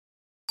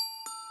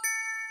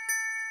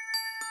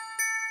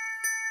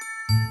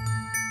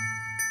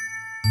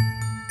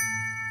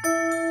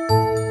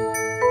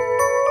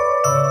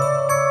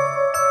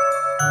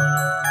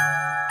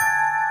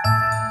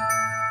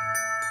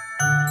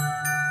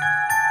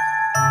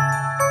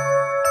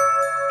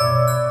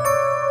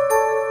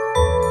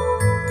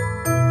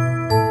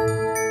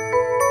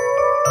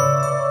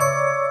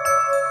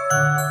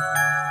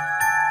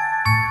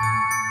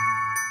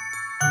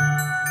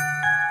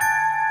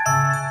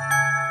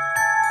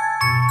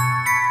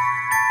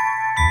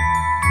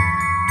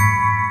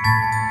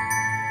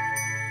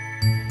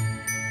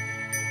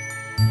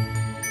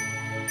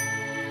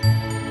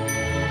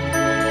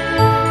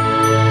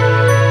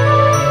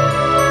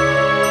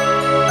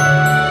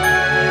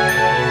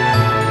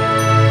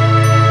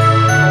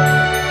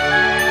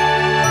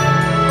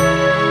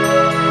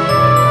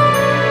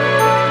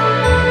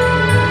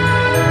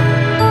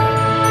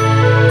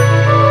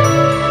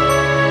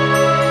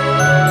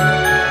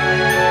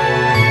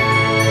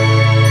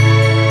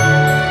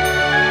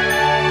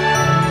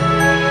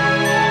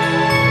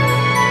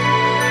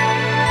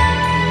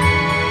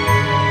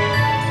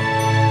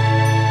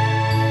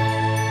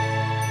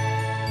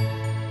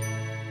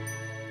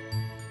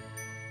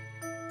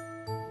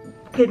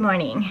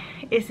morning.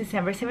 It's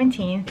December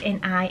 17th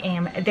and I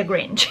am the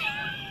Grinch.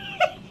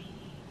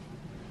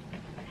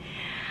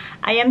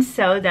 I am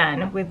so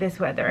done with this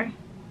weather.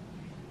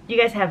 You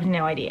guys have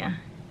no idea.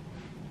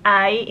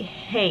 I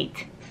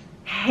hate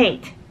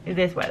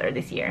this weather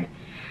this year.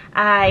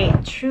 I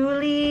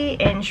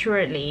truly and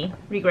surely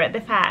regret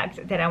the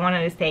fact that I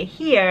wanted to stay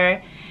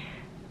here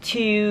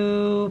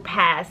to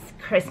pass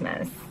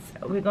Christmas.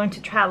 We're going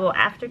to travel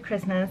after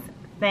Christmas.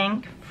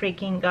 Thank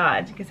freaking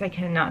God, because I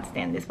cannot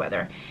stand this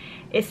weather.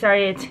 It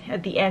started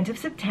at the end of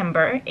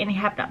September and it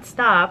have not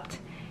stopped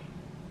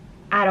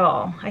at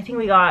all. I think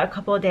we got a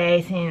couple of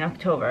days in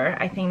October.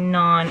 I think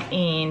none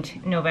in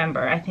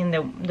November. I think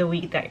the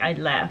week that I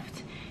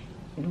left,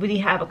 we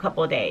did have a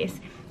couple of days.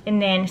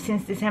 And then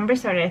since December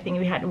started, I think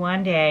we had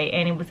one day,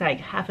 and it was like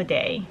half a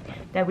day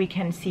that we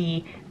can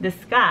see the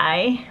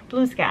sky,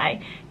 blue sky,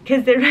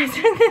 because the rest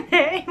of the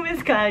day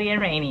was cloudy and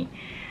rainy.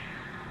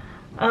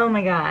 Oh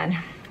my God.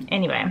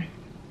 Anyway,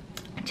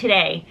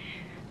 today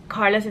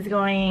Carlos is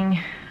going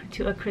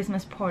to a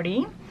Christmas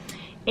party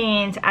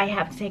and I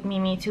have to take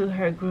Mimi to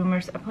her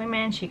groomer's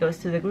appointment. She goes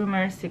to the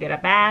groomer's to get a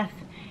bath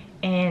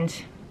and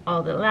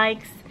all the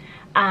likes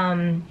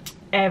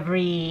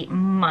every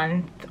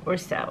month or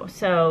so.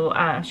 So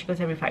she goes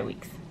every 5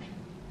 weeks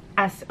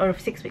or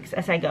 6 weeks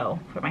as I go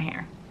for my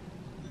hair.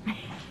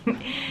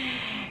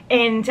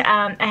 And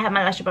I have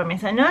my lash appointment,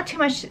 so not too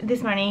much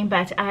this morning,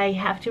 but I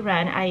have to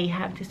run. I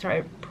have to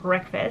start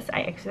breakfast.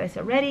 I exercised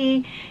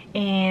already,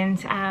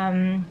 and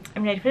I'm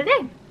ready for the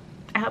day.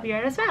 I hope you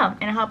are as well,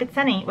 and I hope it's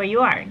sunny where you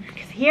are,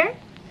 because here,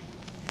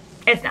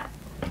 it's not.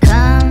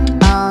 Come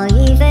all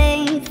ye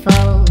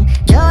faithful,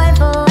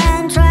 joyful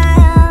and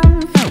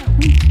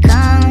triumphant.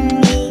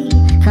 Come ye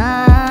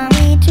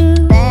to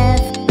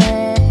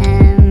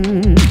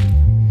Bethlehem.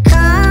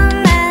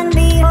 Come and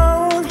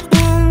behold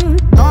him,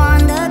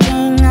 born the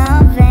King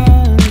of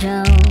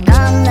angels.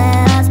 Come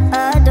let us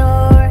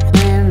adore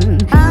him.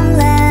 Come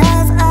let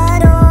us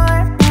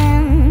adore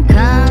him.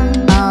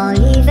 Come all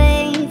ye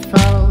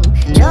faithful,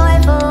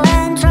 joyful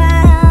and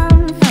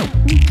triumphant.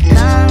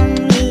 Come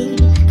ye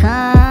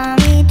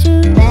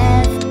to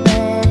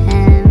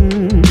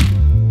Bethlehem.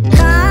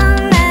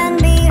 Come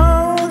and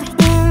behold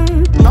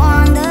him,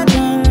 born the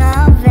King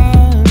of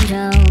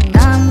angels.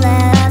 Come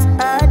let us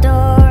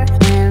adore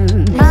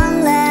him.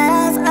 Come let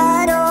us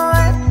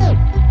adore.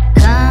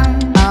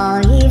 Come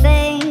all ye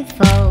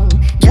faithful,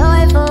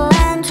 joyful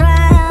and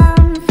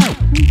triumphant.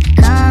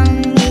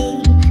 Come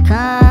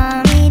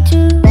ye to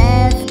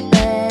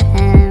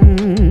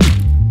Bethlehem.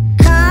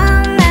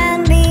 Come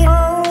and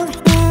behold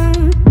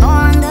him,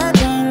 born the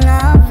King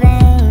of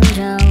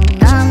angels.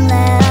 Come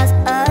let us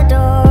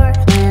adore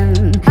him.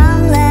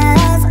 Come let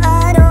us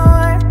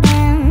adore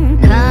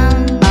him.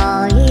 Come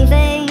all ye faithful, joyful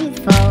and triumphant.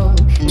 Come ye to Bethlehem. Come and behold him, born the King of angels. Come let us adore him. Come let us adore. Come all ye faithful,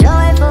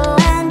 joyful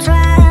and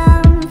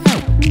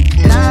triumphant.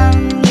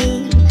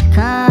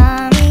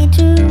 Come ye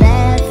to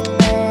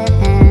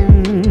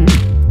Bethlehem.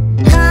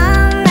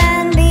 Come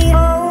and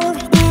behold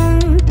him,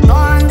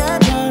 born the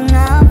King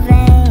of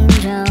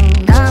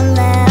angels. Come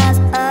let us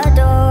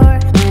adore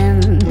him.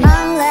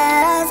 Come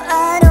let us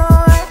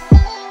adore.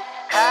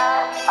 Come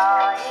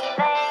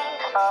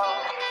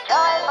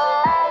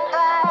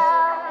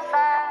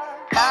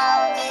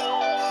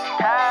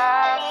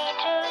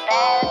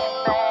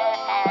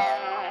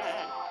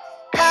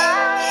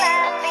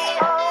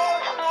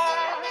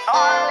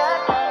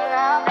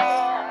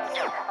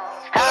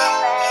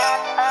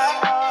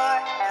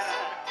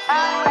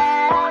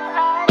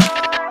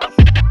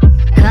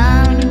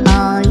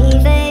all ye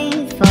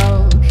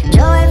faithful,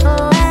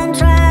 joyful and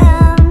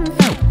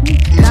triumphant.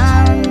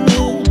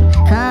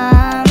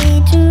 Come ye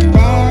to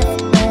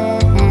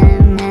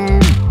Bethlehem.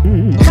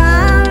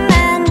 Come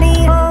and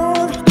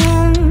behold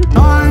him,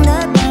 born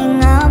the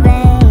King of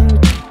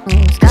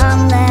angels.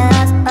 Come let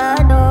us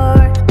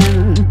adore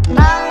him.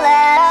 Come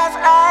let us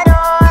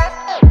adore.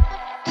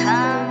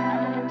 Come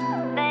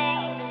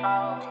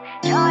faithful,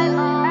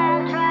 joyful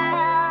and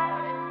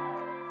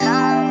triumphant. Come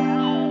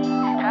ye to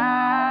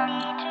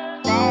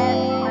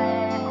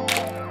Bethlehem.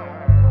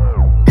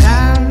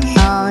 Come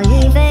all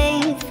ye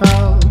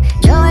faithful,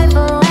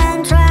 joyful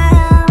and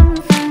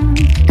triumphant.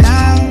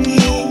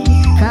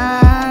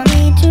 Come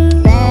ye to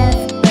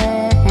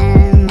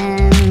Bethlehem.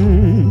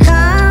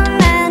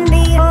 Come and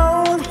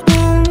behold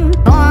him,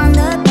 born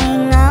the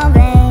King of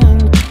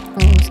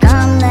angels.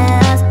 Come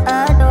let us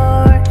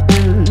adore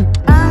him.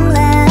 Come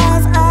let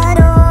us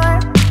adore.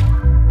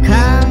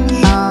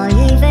 Come all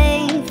ye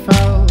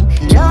faithful,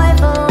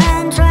 joyful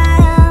and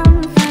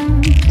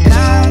triumphant.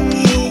 Come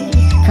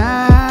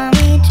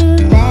ye to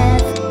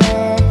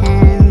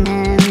Bethlehem.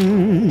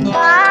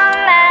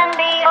 Come and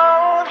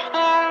behold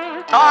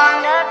him, born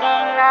the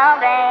King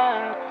of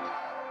angels.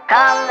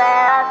 Come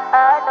let us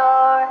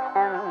adore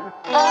him.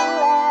 Come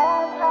let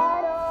us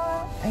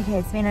adore. Okay,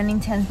 it's been an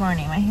intense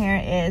morning. My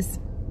hair is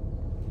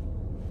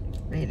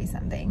really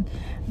something,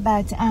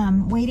 but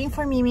waiting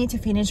for Mimi to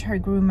finish her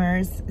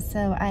groomers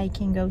so I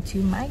can go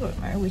to my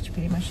groomer, which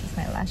pretty much is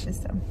my lashes.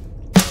 So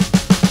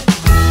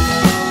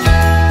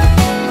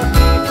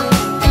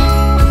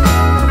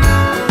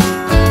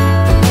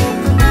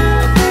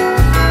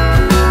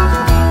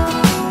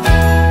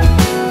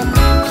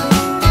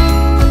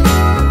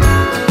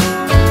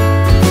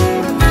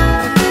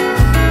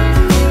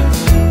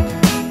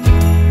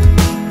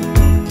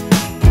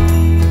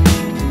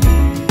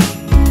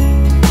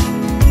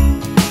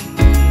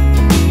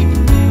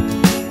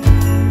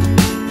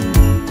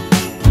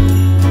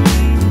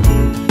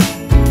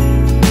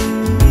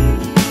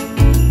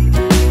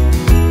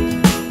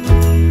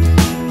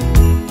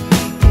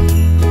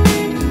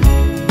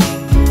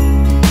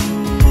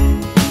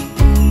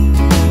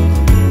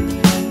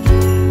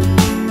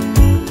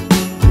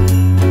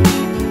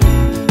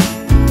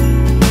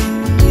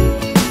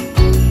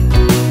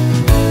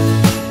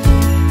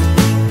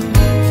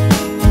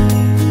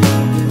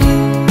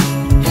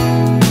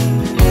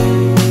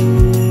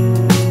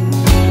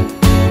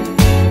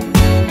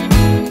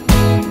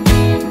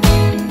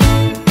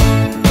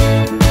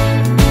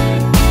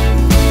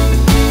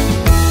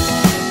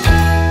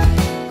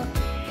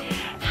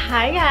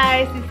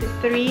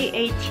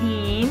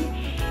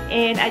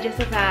and I just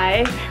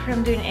arrived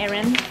from doing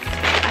errands.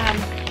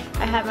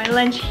 I have my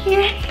lunch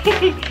here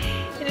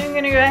and I'm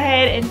gonna go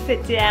ahead and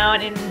sit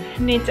down and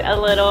knit a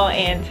little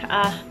and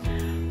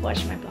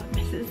watch my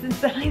vlogmas and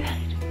stuff like that.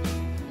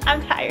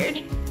 I'm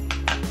tired.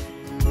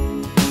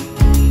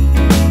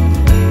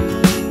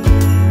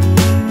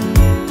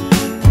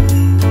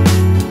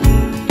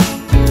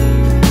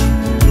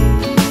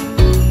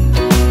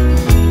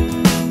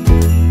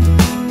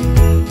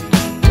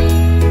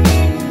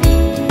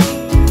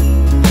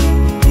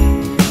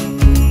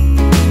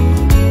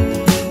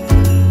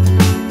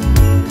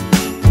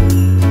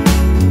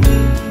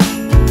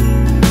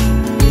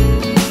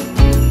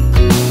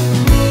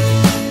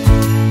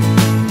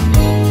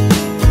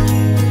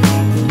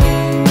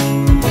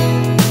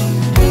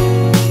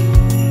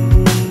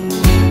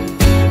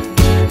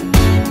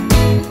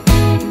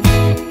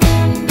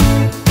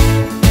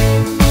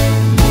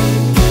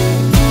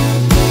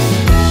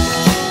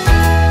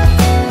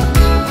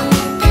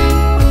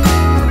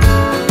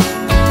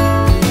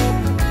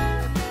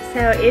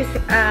 It's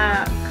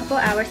a couple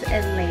hours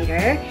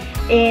later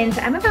and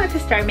I'm about to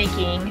start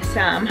making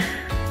some,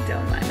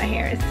 don't mind my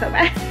hair, it's so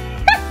bad.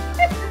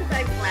 It's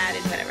like flat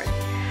and whatever.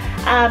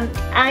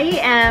 I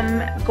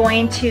am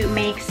going to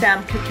make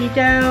some cookie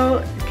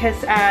dough because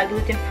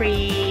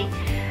gluten-free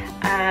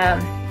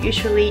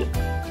usually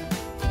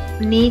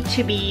need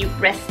to be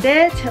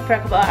rested for a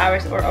couple of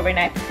hours or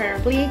overnight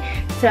preferably.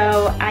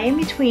 So I am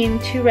between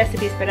two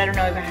recipes, but I don't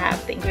know if I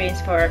have the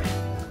ingredients for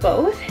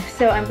both.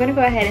 So I'm gonna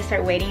go ahead and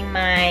start weighing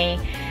my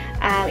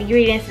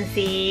ingredients and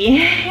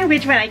see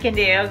which one I can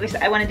do, because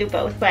I want to do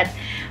both, but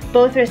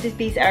both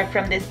recipes are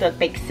from this book,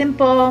 Bake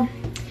Simple.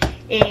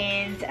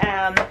 And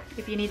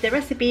if you need the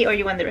recipe or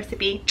you want the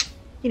recipe,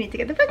 you need to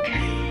get the book.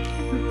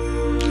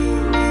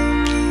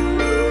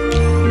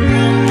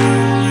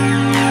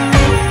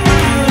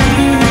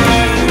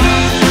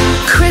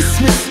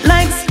 Christmas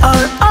lights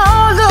are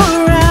all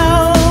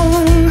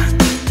around.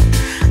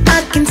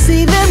 I can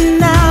see them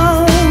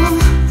now.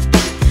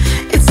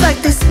 It's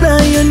like they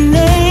spell your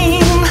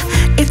name.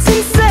 It's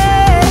insane.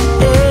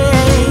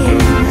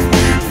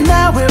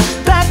 Now we're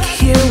back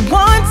here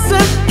once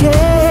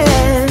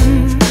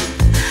again.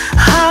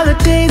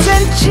 Holidays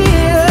and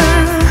cheer.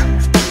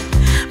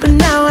 But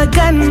now I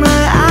got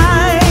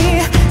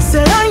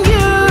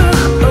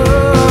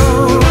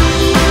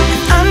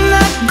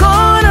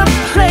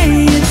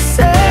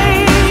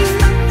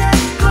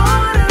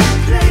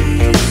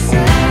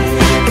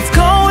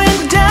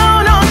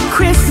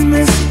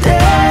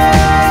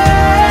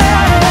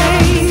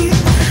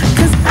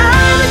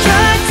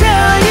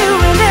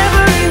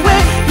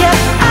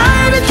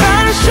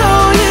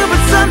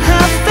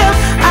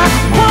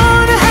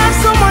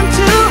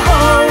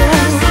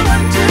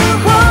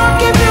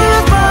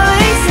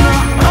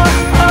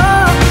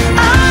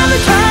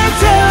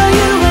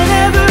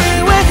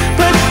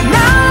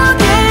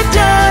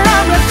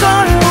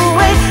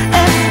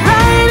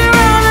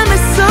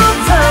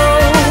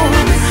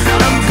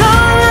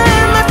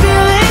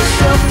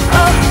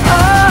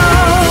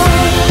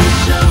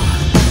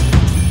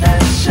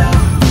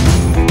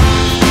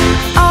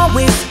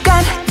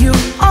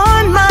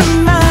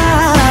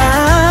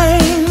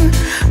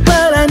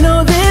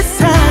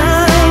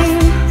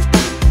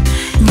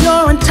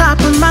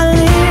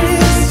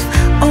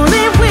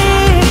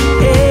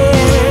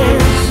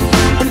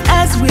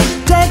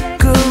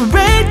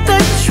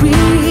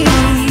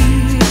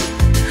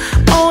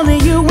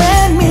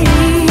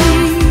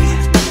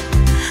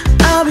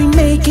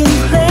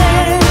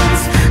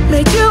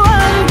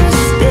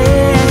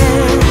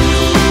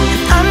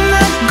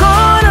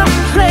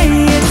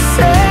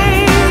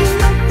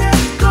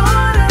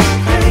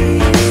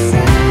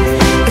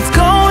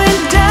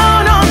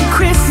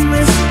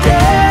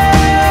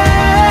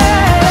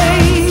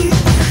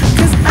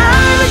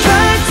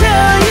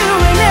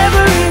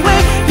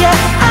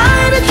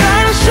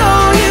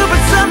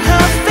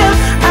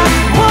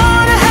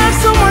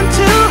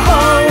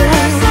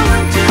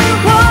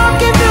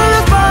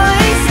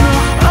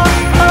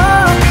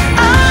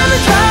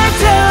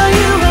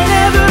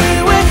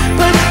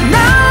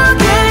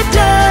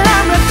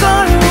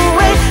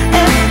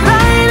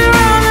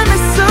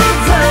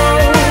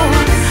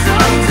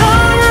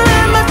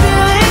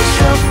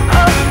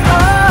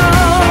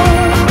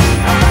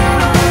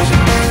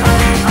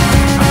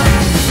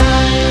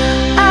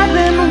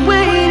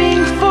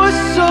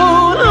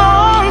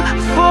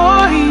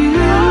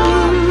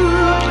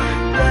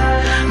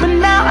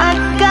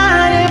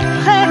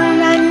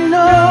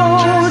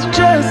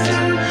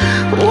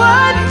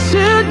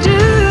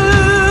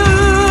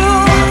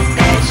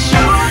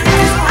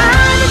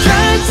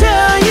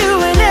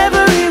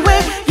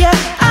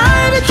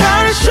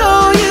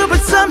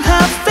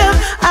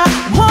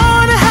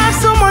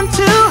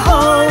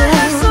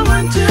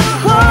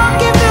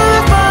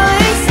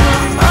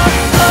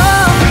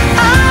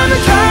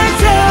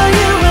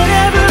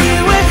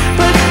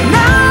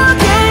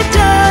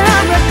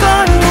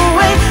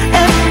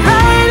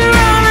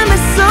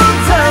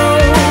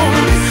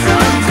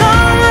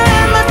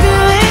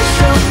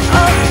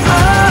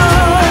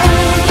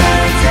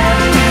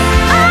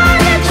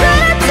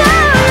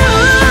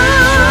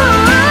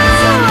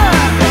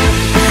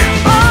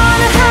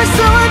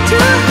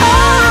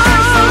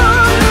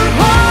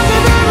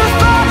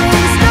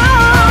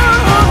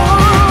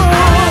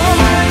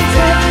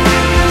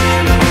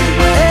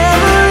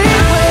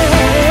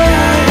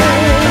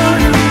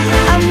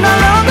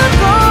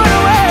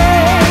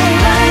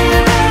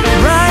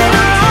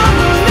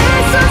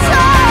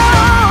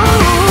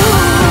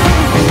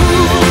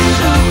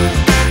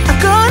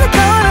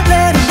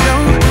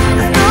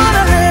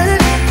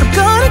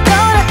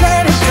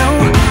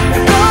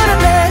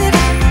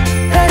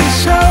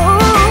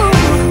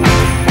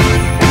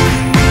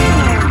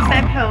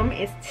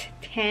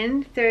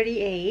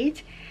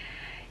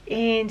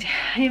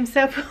I am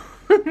so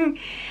full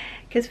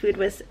because food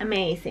was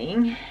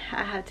amazing,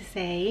 I have to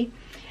say.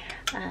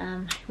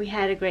 We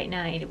had a great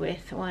night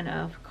with one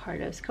of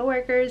Carlos'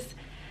 co-workers.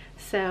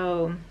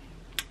 So,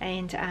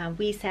 and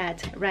we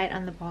sat right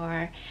on the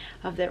bar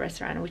of the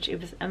restaurant, which it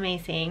was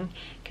amazing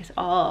because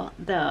all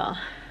the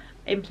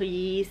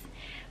employees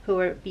who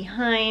were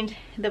behind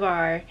the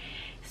bar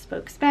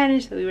spoke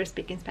Spanish, so we were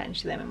speaking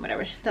Spanish to them and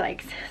whatever they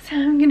liked. So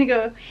I'm gonna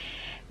go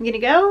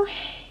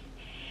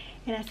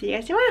and I'll see you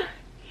guys tomorrow.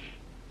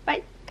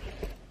 Bye.